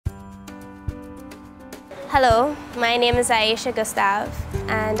Hello, my name is Aisha Gustav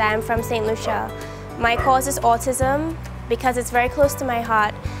and I'm from St. Lucia. My cause is autism because it's very close to my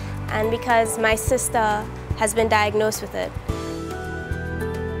heart and because my sister has been diagnosed with it.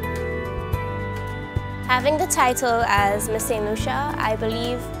 Having the title as Miss St. Lucia, I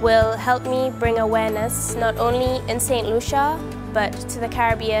believe, will help me bring awareness not only in St. Lucia but to the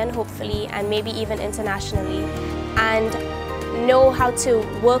Caribbean, hopefully, and maybe even internationally, and know how to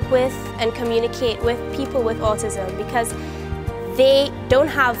work with and communicate with people with autism, because they don't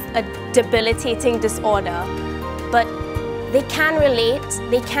have a debilitating disorder, but they can relate,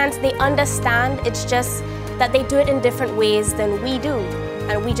 they understand. It's just that they do it in different ways than we do,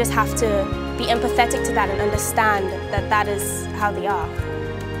 and we just have to be empathetic to that and understand that that is how they are.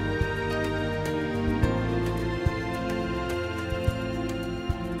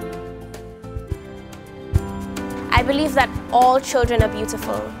 I believe that all children are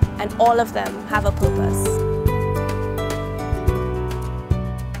beautiful and all of them have a purpose.